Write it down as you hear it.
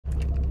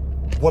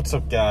What's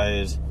up,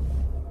 guys?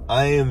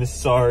 I am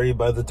sorry,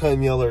 by the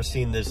time y'all are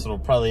seeing this, it'll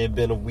probably have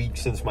been a week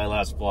since my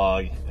last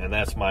vlog, and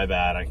that's my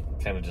bad. I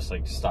kind of just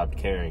like stopped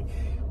caring.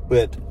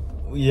 But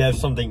we have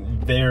something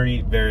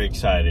very, very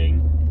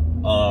exciting.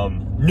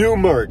 New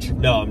merch.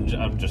 No,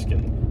 I'm just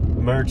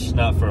kidding. Merch,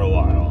 not for a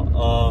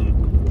while.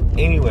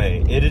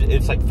 Anyway,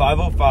 it's like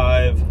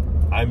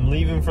 5:05. I'm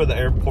leaving for the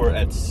airport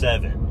at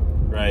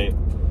 7, right?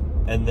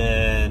 And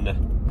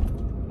then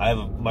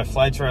my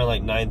flight's around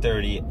like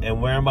 9:30,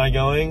 and where am I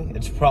going?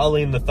 It's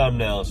probably in the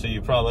thumbnail, so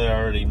you probably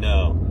already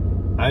know.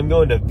 I'm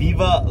going to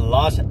Viva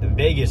Las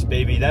Vegas,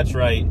 baby. That's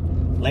right.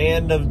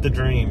 Land of the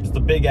dreams, the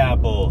Big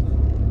Apple,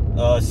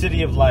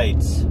 City of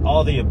Lights,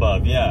 all the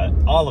above. Yeah,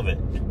 all of it.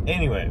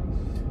 Anyway,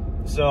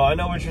 so I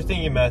know what you're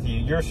thinking,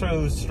 Matthew. You're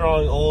so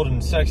strong, old,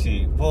 and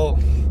sexy. Well,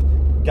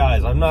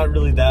 guys, I'm not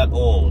really that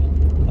old,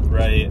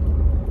 right?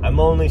 I'm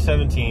only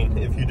 17.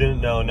 If you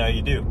didn't know, now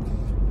you do.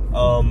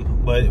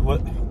 But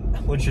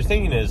what you're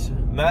thinking is,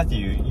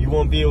 Matthew, you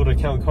won't be able to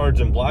count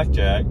cards in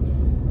blackjack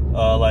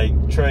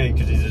like Trey,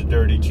 because he's a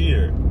dirty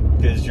cheater,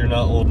 because you're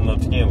not old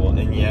enough to gamble.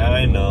 And yeah,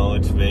 I know,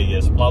 it's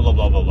Vegas, blah, blah,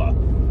 blah, blah, blah.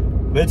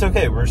 But it's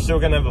okay. We're still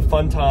going to have a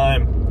fun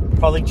time.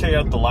 Probably check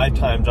out the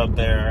lifetimes up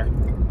there,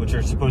 which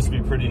are supposed to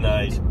be pretty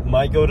nice.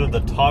 Might go to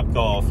the Top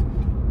Golf,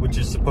 which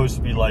is supposed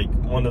to be like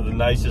one of the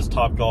nicest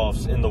Top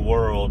Golfs in the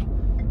world.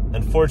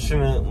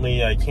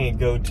 Unfortunately, I can't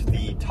go to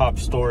the top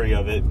story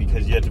of it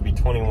because you have to be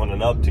 21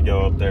 and up to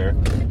go up there.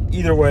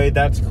 Either way,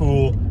 that's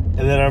cool. And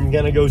then I'm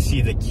gonna go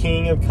see the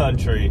King of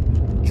Country,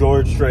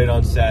 George Strait,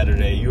 on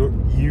Saturday.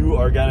 You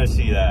are gonna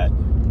see that.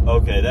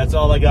 Okay, that's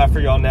all I got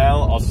for y'all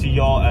now. I'll see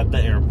y'all at the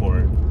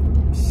airport.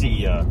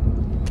 See ya.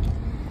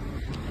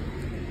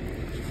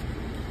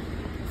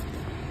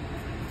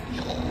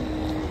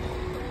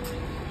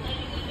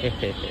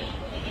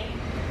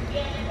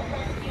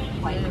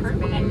 Flight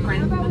crew and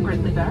friends of the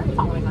grizzly bear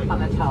following us on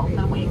the tails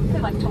and wings.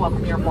 I'd like to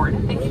welcome you aboard.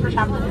 Thank you for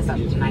traveling with us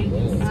tonight.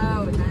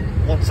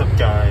 What's up,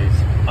 guys?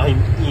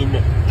 I'm in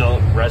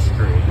the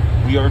restroom.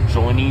 We are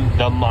joining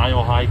the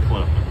Mile High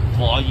Club.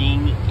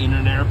 Vlogging in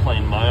an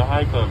airplane, Mile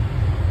High Club.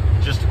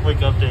 Just a quick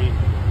update.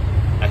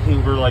 I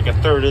think we're like a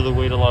third of the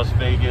way to Las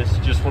Vegas.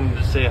 Just wanted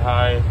to say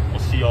hi. We'll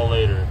see y'all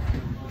later.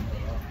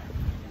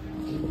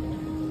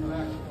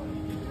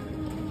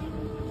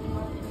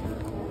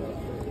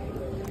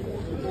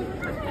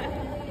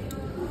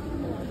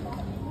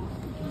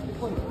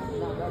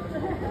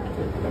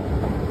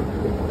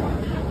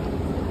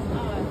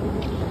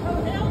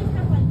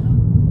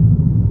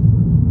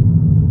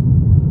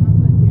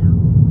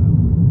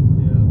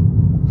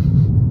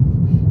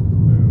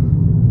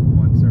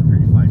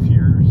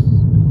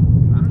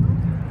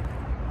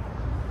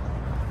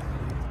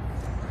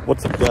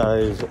 What's up,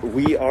 guys?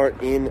 We are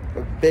in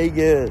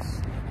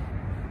Vegas.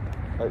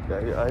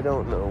 I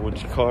don't know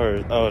which car.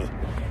 Oh,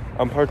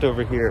 I'm parked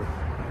over here.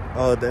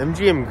 The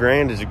MGM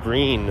Grand is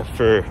green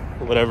for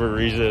whatever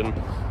reason.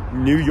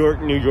 New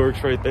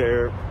York's right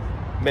there.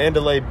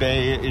 Mandalay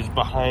Bay is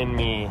behind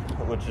me,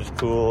 which is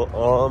cool.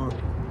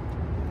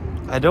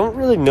 I don't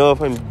really know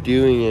if I'm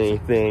doing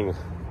anything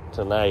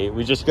tonight.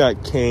 We just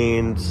got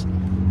canes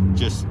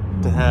just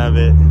to have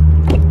it.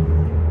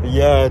 But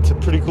yeah, it's a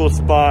pretty cool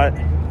spot.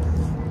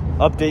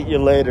 Update you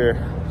later.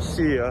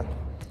 See ya.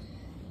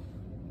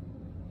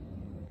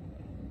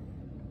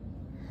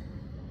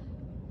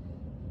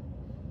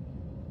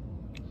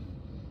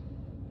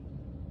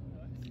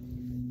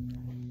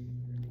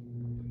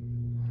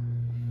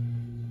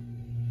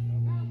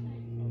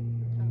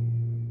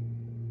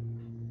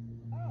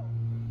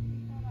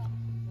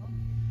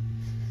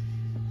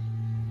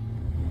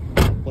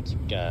 What's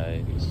up,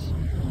 guys?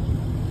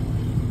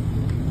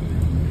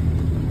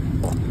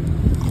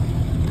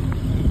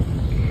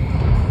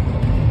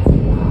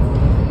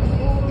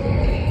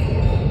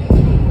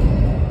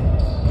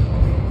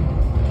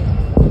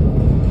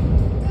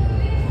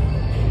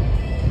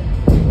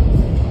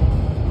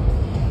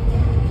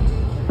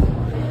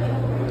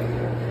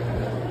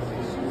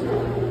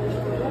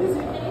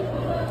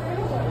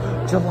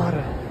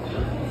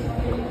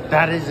 Gelato.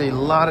 That is a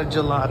lot of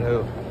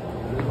gelato.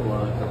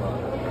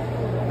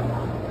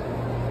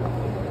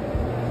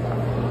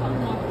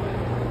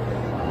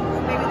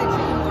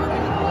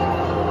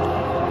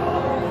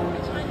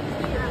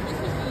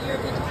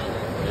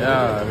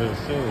 Yeah, I've been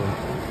seeing.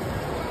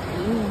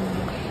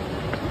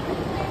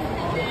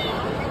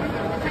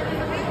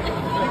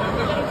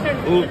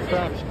 Oh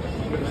crap.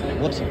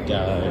 What's up,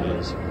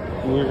 guys?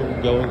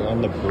 We're going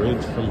on the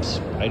bridge from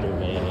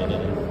Spider-Man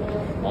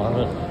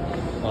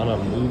on a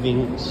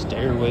moving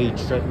stairway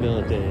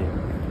treadmill day.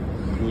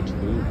 Woot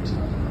woot.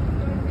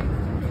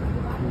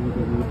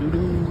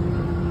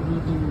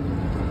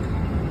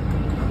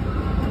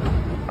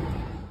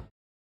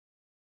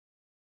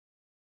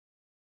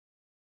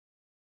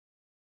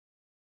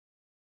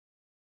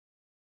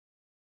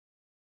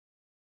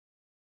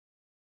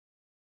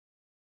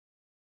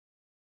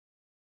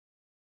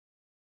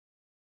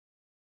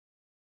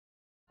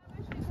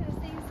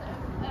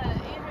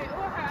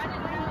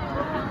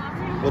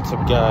 What's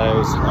up,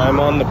 guys? I'm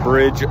on the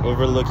bridge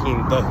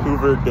overlooking the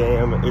Hoover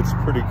Dam. It's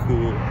pretty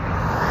cool.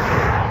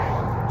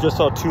 Just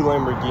saw 2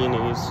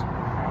 Lamborghinis.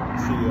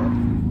 See ya.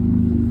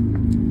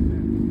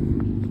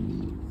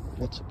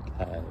 What's up,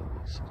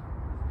 guys?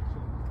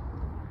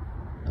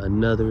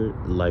 Another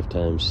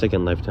lifetime,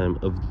 second lifetime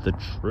of the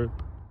trip.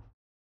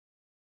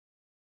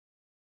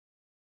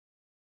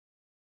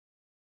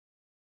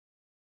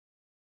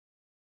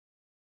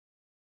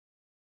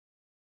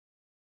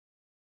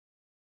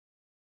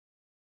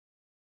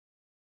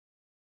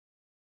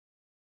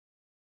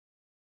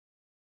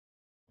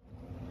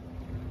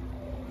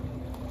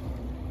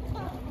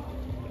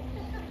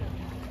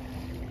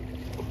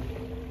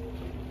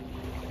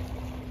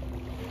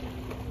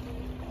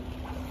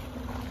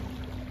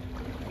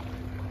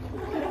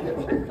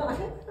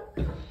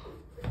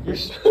 You're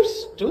so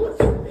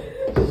stupid.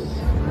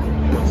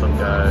 What's up,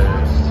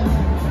 guys?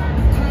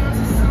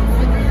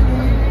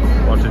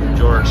 Watching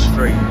George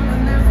Strait.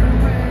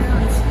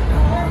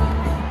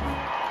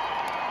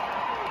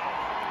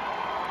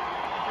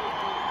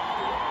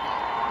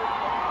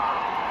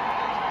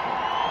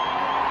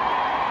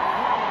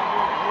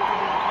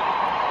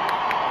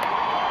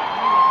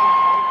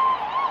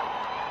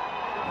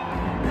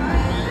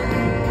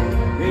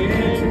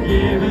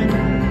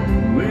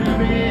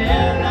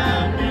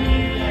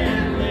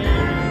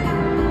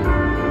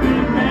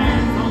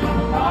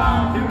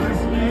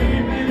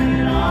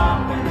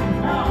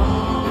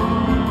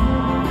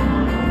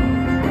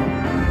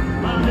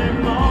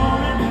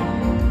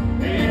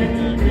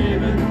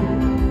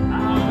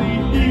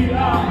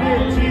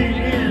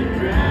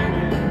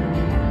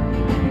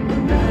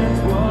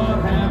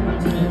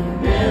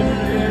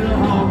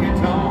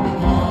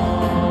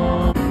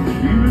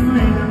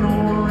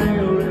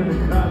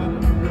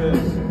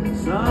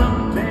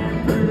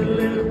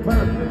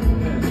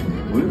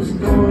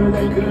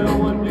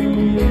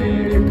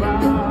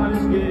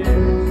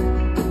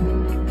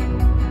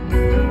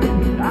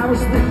 I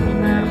was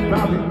thinking that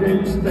probably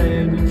didn't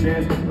stand a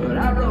chance, but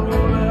I rolled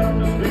up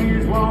the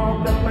sleeves,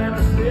 walked up and I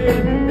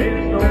said,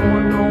 ain't no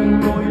one don't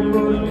know you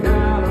look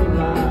kind of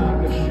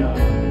like a shot.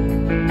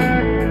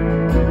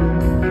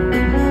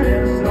 Said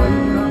I saw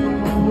you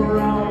coming over,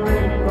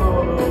 already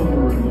thought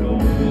over and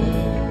over.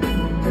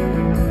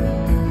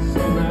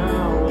 So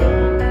now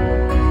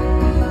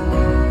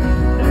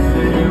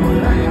and when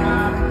I got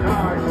out the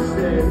car, she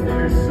said,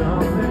 there's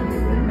something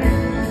that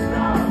makes me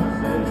stop. I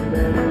said,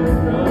 better than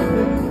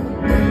nothing.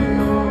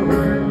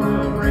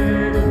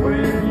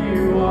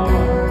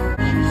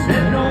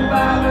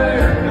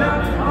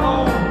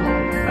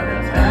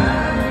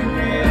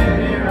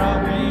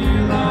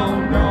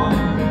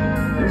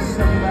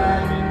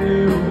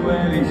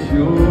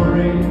 Sure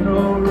ain't no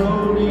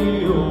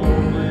rodeo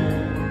man.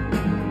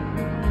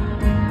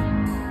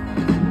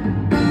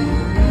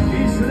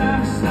 He said,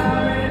 I'm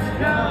sorry it's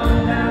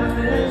come down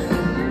to this.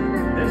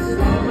 There's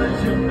so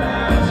much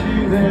about you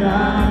that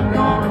I'm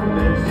gonna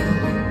miss.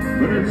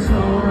 But it's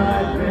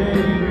alright,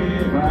 baby,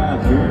 if I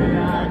hurt,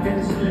 I can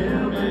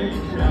still make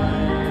shine.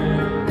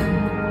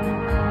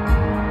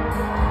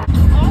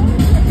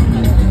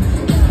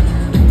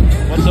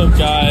 What's up,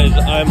 guys?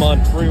 I'm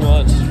on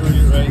Fremont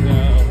Street right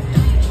now.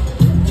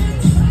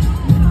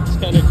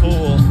 Kind of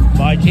cool,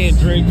 but I can't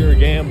drink or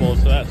gamble,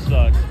 so that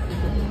sucks.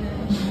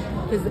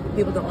 Because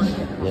people don't want to.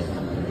 Yeah.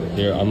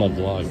 Here, I'm gonna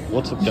vlog.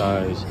 What's up,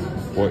 guys?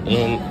 We're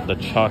in the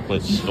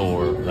chocolate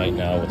store right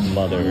now with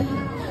Mother.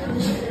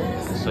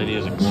 This lady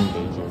is a gold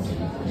major.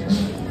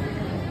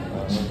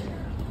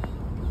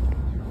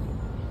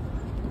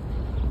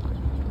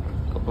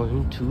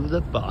 Going to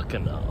the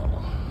Bacchanal.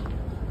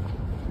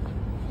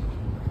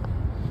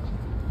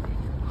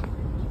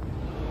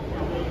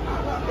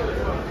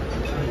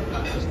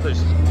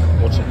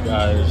 What's up,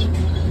 guys?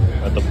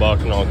 At the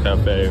Bacchanal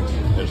Cafe.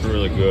 It's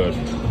really good.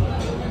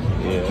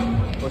 Yeah.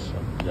 What's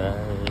up,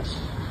 guys?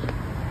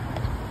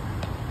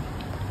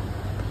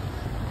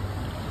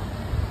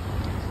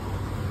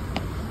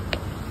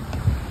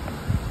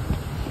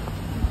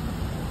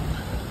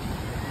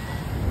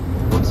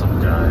 What's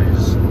up,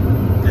 guys?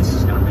 This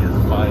is gonna be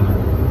the final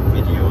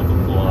video of the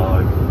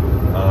vlog.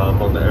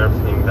 I'm on the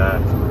airplane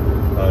back.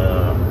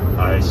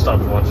 I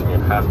stopped watching at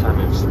halftime.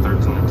 It was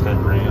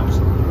 13-10 Rams.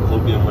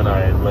 Hoping when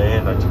I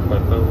land, I took my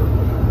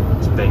phone.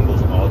 It's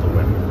Bengals all the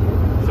way.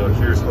 So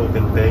here's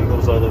hoping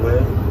Bengals all the way.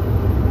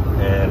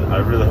 And I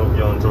really hope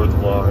y'all enjoyed the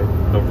vlog.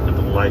 Don't forget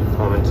to like,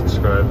 comment,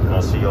 subscribe, and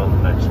I'll see y'all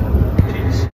in the next one. Peace.